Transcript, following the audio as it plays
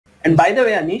And by the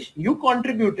way, Anish, you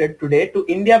contributed today to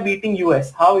India beating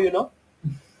US. How, you know?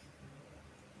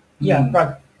 Yeah,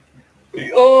 Prague.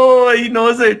 Oh, he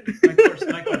knows it.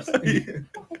 My course.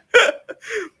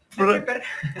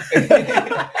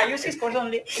 I use his course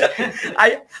only.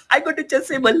 I go to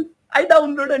Chessable. I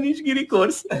download Anish Giri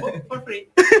course. For free.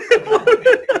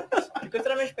 Because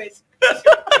Ramesh pays.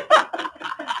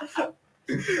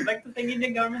 I'd like to thank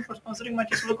Indian government for sponsoring my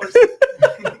chessable course.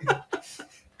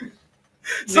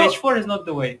 So, H4 is not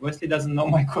the way. Wesley doesn't know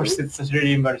my course. It's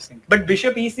really embarrassing. But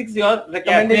Bishop E6, your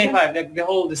recommendation? Yeah, Queen A5. The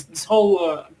whole this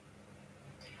whole.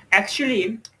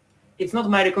 Actually, it's not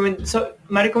my recommendation. So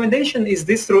my recommendation is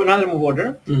this through another move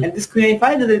order, and this Queen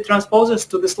A5 that it transposes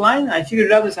to this line. I figured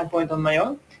it out at some point on my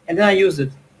own, and then I used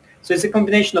it. So it's a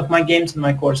combination of my games and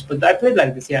my course. But I played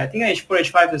like this. Yeah, I think H4,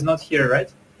 H5 is not here,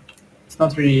 right? It's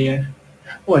not really.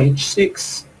 Oh,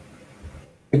 H6.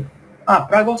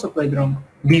 Prague also played wrong.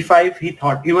 B5, he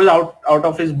thought. He was out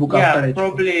of his book after H4. Yeah,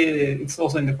 probably it's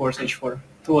also in the course, H4.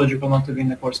 Too logical not to be in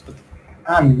the course, but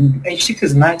H6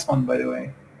 is a nice one, by the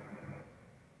way.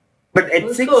 But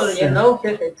H6... Also, now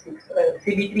here H6,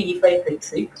 CB3, E5,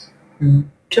 H6.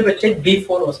 Bishop H8,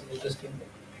 B4 was interesting.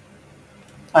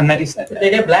 And that is... The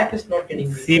idea black is not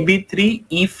getting CB3,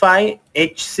 E5,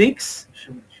 H6.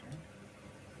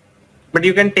 But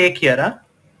you can take here, huh?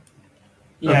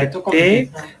 Yeah, okay,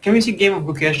 can we see game of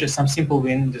Gukesh, just some simple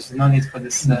win, just no need for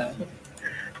this...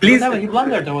 Please... He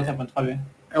blundered or what happened, Fabio?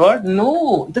 What?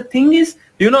 No, the thing is,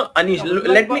 you know, Anish,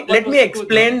 let me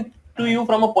explain to you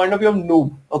from a point of view of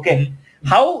noob, okay?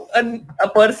 How a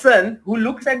person who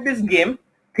looks at this game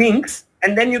thinks,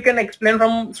 and then you can explain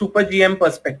from Super GM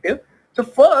perspective. So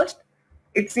first,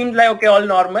 it seems like, okay, all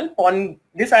normal. Pawn,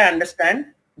 this I understand.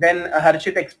 Then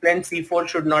Harshit explained C4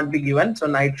 should not be given, so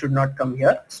knight should not come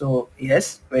here. So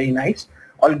yes, very nice,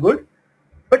 all good.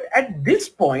 But at this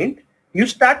point, you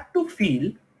start to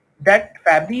feel that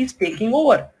Fabi is taking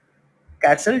over.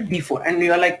 Castle D4, and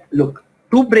you are like, look,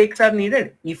 2 breaks are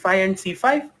needed, E5 and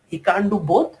C5. He can't do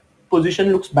both.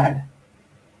 Position looks bad.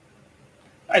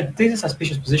 This is a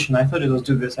suspicious position. I thought it was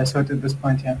do this. I saw it at this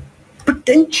point, yeah. But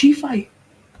then G5,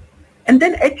 and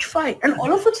then H5, and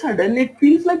all of a sudden it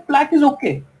feels like black is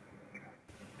okay.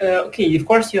 Okay, of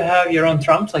course you have your own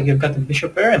trumps, like you've got the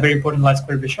bishop pair, a very important light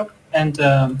square bishop, and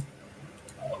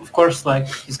of course, like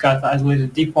he's got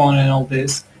isolated d pawn and all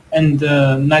this, and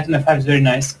knight on f5 is very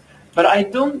nice. But I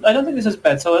don't think this is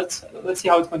bad. So let's see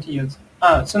how it continued.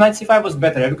 So knight c5 was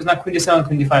better, because now queen d7,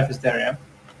 queen d5 is there, yeah.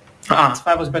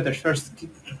 c5 was better. First,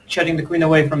 shutting the queen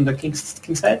away from the king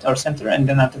side or center, and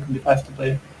then after queen d5 to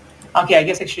play. Okay, I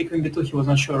guess actually queen b2 he was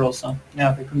not sure also.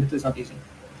 Yeah, okay, queen b2 is not easy.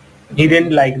 He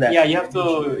didn't like that. Yeah, you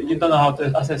don't know how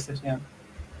to assess it, yeah.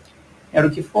 Yeah,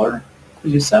 rook e4,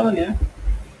 queen d7, yeah.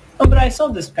 No, but I saw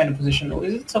this kind of position.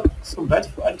 Is it so bad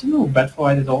for? I don't know, bad for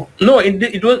white at all. No,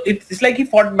 it's like he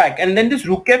fought back, and then this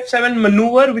rook f7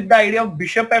 maneuver with the idea of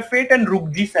bishop f8 and rook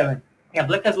g7. Yeah,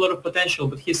 black has a lot of potential,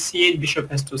 but his c8 bishop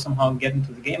has to somehow get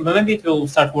into the game. But maybe it will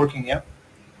start working, yeah.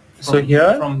 So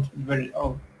here,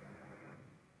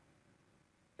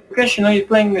 Gukesh, you know, you're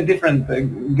playing a different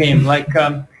game. Like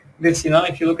this, you know,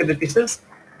 if you look at the pieces,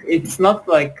 it's not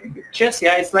like chess,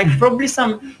 yeah. It's like probably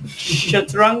some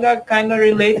chaturanga kind of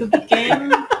related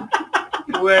game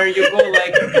where you go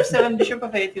like f7, bishop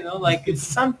f8, you know, like it's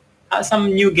some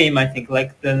new game, I think,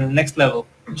 like the next level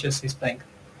chess he's playing.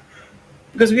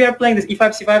 Because we are playing this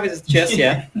e5, c5 is chess,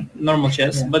 yeah, normal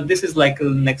chess, but this is like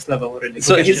next level already.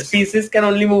 So Gukesh his pieces can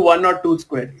only move 1 or 2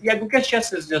 squares. Yeah, Gukesh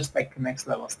chess is just like next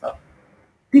level stuff.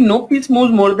 No piece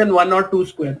moves more than 1 or 2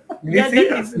 squares. Yeah,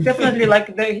 it's definitely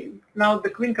like now the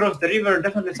queen crossed the river,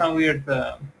 definitely some weird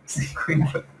queen.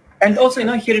 And also, you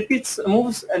know, he repeats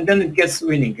moves and then it gets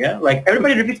winning, yeah? Like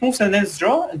everybody repeats moves and then it's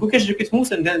draw, and Gukesh repeats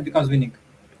moves and then it becomes winning.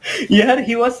 Yeah,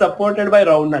 he was supported by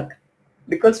Raunak.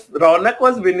 Because Raunak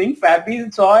was winning,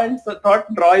 Fabi saw and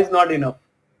thought draw is not enough.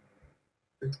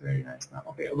 It's very nice now.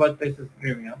 Okay, what place is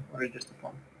dreaming now? Or just a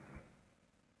pawn?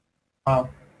 Wow.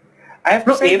 I have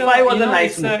to say A5 was a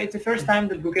nice move. It's the first time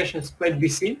that Gukesh has played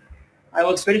BC. I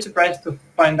was very surprised to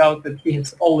find out that he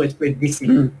has always played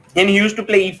DC. And he used to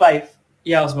play E5.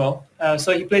 Yeah, as well.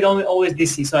 So he played always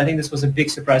DC. So I think this was a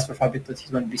big surprise for Fabio that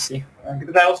he went BC.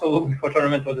 Because I also looked before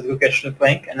tournament what is Gukesh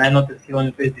playing, and I noticed he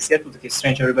only plays DC. I thought it's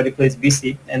strange, everybody plays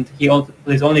BC, and he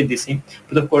plays only DC.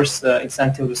 But of course, it's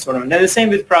until this tournament. And the same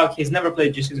with Prague. He's never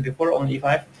played G6 before, only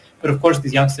E5. But of course,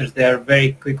 these youngsters, they are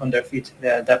very quick on their feet. They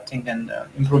are adapting and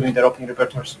improving their opening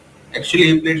repertoires. Actually,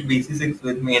 he played BC6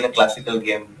 with me in a classical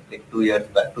game like 2 years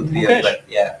back, 2-3 years back.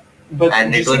 Yeah. But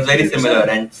and it was very similar.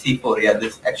 And C4, yeah,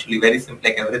 this actually very simple.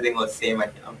 Like everything was same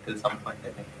until some point, I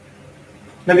think.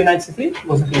 Maybe knight c3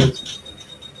 wasn't it?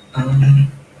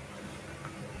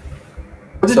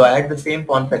 So I had the same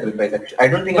pawn sacrifice actually. I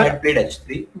don't think I had played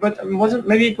h3. But wasn't,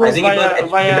 maybe it was I think it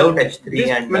was without h3 this,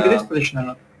 and maybe this position or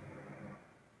not?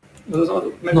 It was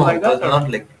maybe no, like it that? was not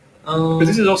like. Because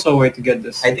this is also a way to get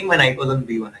this. I think my knight was on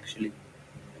b1 actually.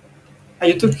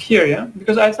 You took here, yeah?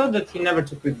 Because I thought that he never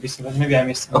took with b7. Maybe I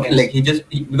missed him. Okay, like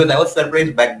because I was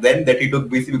surprised back then that he took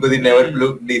bc because he never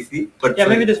flew dc. But yeah, so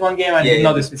maybe this one game I did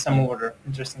know this with some order.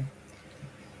 Interesting.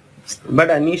 But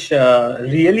Anish,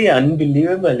 really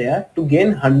unbelievable, yeah? To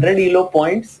gain 100 elo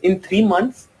points in 3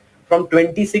 months from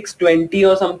 26-20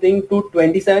 or something to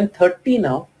 27-30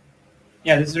 now.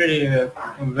 Yeah, this is really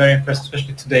very impressive,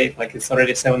 especially today. Like it's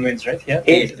already 7 wins, right? Yeah,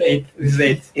 8. This is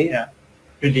 8. Yeah,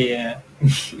 really.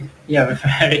 Yeah,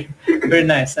 very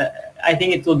nice. I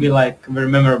think it will be like a very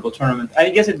memorable tournament. I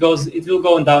guess it will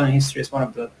go down in history as one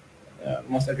of the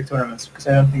most epic tournaments because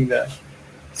I don't think that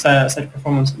such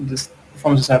performances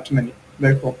have too many.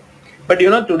 Very cool. But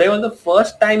today was the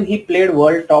first time he played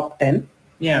world top 10.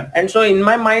 Yeah. And so in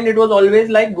my mind, it was always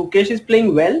like Gukesh is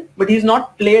playing well, but he's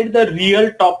not played the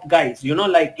real top guys,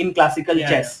 like in classical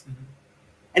chess. Yeah.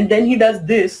 Mm-hmm. And then he does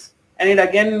this, and it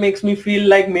again makes me feel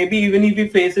like maybe even if he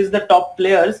faces the top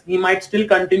players, he might still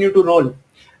continue to roll.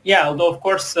 Yeah, although of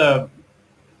course,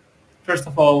 first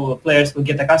of all, players will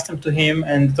get accustomed to him,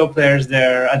 and top players,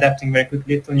 they're adapting very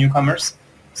quickly to newcomers.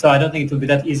 So I don't think it will be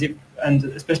that easy, and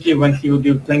especially when he will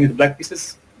be playing with black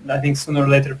pieces. I think sooner or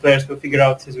later players will figure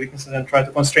out his weaknesses and try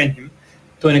to constrain him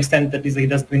to an extent that he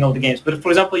doesn't win all the games. But for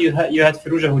example, you had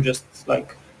Firouzja who just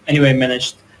anyway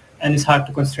managed, and it's hard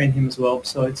to constrain him as well.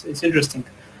 So it's interesting.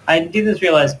 I didn't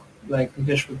realize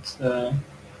Gukesh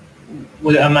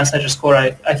would amass such a score.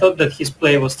 I thought that his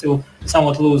play was still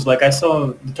somewhat loose. Like I saw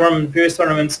the previous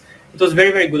tournaments, it was very,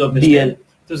 very good. Obviously, it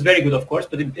was very good, of course.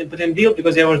 But in deal,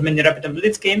 because there was many rapid and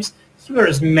blitz games, he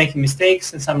was making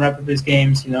mistakes in some rapid blitz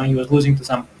games. He was losing to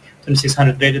some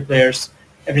 2600 rated players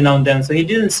every now and then. So he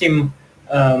didn't seem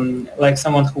like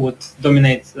someone who would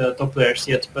dominate top players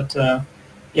yet. But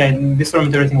in this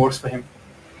tournament, everything works for him.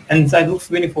 And I look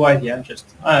winning for white,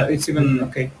 it's even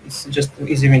okay. It's just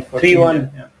easy win for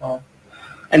 3-1. Yeah. Wow.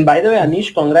 And by the way,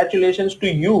 Anish, congratulations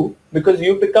to you because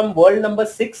you've become world number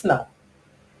 6 now.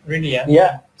 Really, yeah.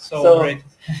 Yeah. So great.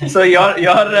 So your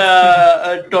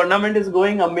tournament is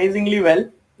going amazingly well.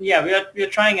 Yeah, we are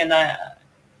trying, and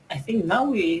I think now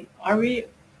we are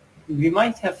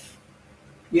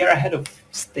ahead of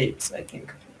states. I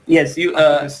think. Yes,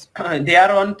 they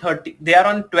are on 30. They are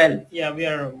on 12. Yeah, we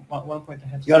are 1 point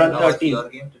ahead. You are on How was 13. your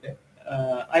game today?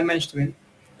 I managed to win.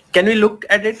 Can we look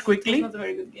at it It's quickly? not a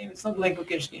very good game. It's not like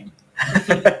Gukesh game.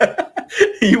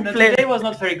 Played. Today was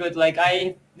not very good. Like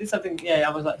I did something. Yeah,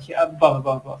 I was like here,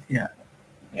 above. Yeah.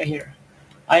 Yeah, here.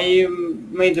 I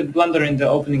made a blunder in the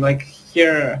opening. Like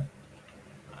here,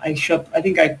 I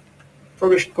think I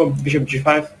probably should go bishop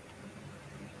g5.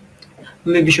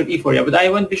 Maybe bishop e4. Yeah, but I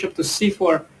went bishop to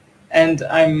c4, and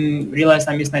I realized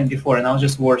I missed knight b4, and I was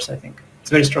just worse. I think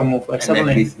it's a very strong move. Like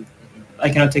suddenly, I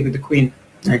cannot take with the queen.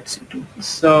 Knight c2.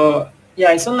 So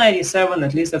yeah, it's on knight e7.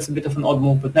 At least that's a bit of an odd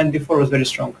move, but knight b4 was very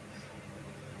strong.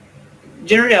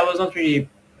 Generally, I was not really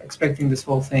expecting this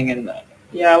whole thing, and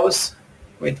I was.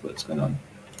 Wait, what's going on?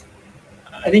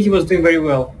 I think he was doing very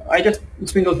well. I just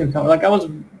swindled him. Like I was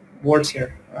worse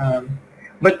here.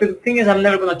 But the thing is, I'm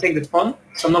never going to take the pawn,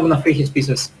 so I'm not going to free his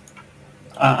pieces.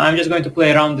 I'm just going to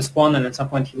play around this pawn, and at some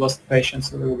point he lost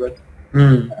patience a little bit.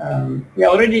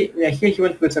 Here he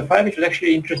went with f5, which was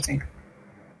actually interesting.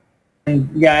 And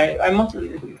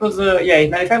it was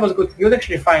 95 was good. He was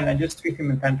actually fine. I just threw him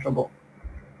in time trouble.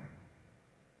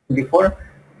 Before,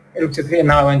 it looked at 3, and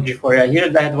now I went g4. Yeah,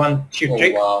 here I had one cheap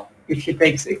trick. Wow. If he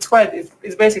takes, it's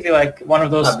basically like one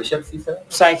of those Bishop c7?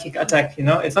 psychic attack,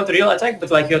 It's not a real attack,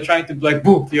 but like you're trying to like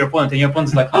boop to your opponent, and your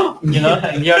opponent's like, and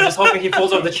you're just hoping he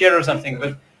falls off the chair or something.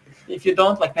 But if you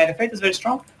don't, like knight f8 is very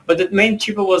strong. But the main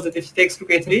cheaper was that if he takes rook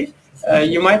a3,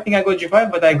 you might think I go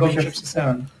g5, but I go bishop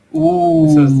c7. Ooh.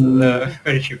 This was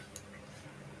very cheap.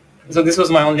 So this was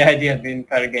my only idea in the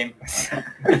entire game.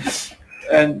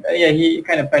 And he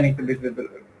kind of panicked a bit with the.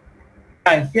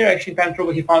 And here actually, time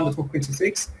trouble, he found the rook queen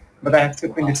c6. But I have to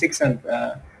queen d6, and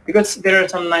because there are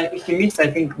some knight, if he missed,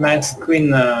 I think knight's queen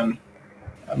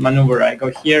maneuver. I go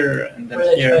here and then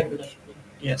here.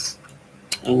 Yes.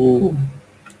 Ooh.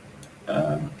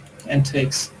 And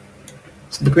takes.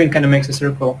 So the queen kind of makes a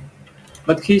circle.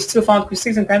 But he still found queen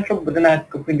 6 in time trouble, but then I had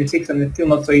to go queen d6, and it's still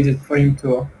not so easy for him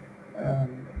to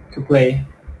play.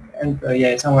 And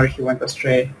somewhere he went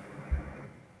astray.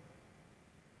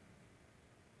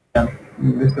 Yeah,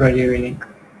 this is already winning.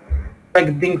 Like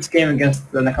Dink's game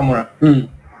against Nakamura.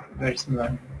 Very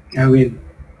similar. I win.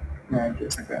 Yeah,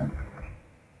 just like that.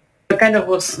 kind of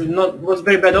was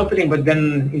very bad opening, but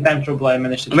then in time trouble I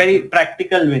managed to. Very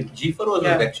practical win. G4 was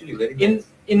Yeah. actually very nice.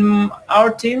 In our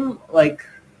team, like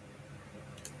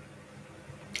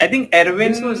I think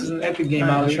Erwin this was an epic game.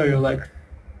 I'll show you. Like,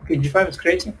 okay, G5 is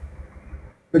crazy,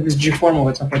 but this G4 move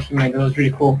at some point he made, that was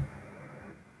really cool.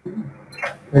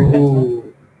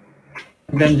 Ooh.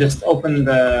 And then just open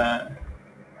the.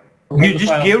 You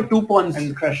just gave 2 pawns.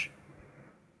 And crush.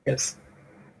 Yes.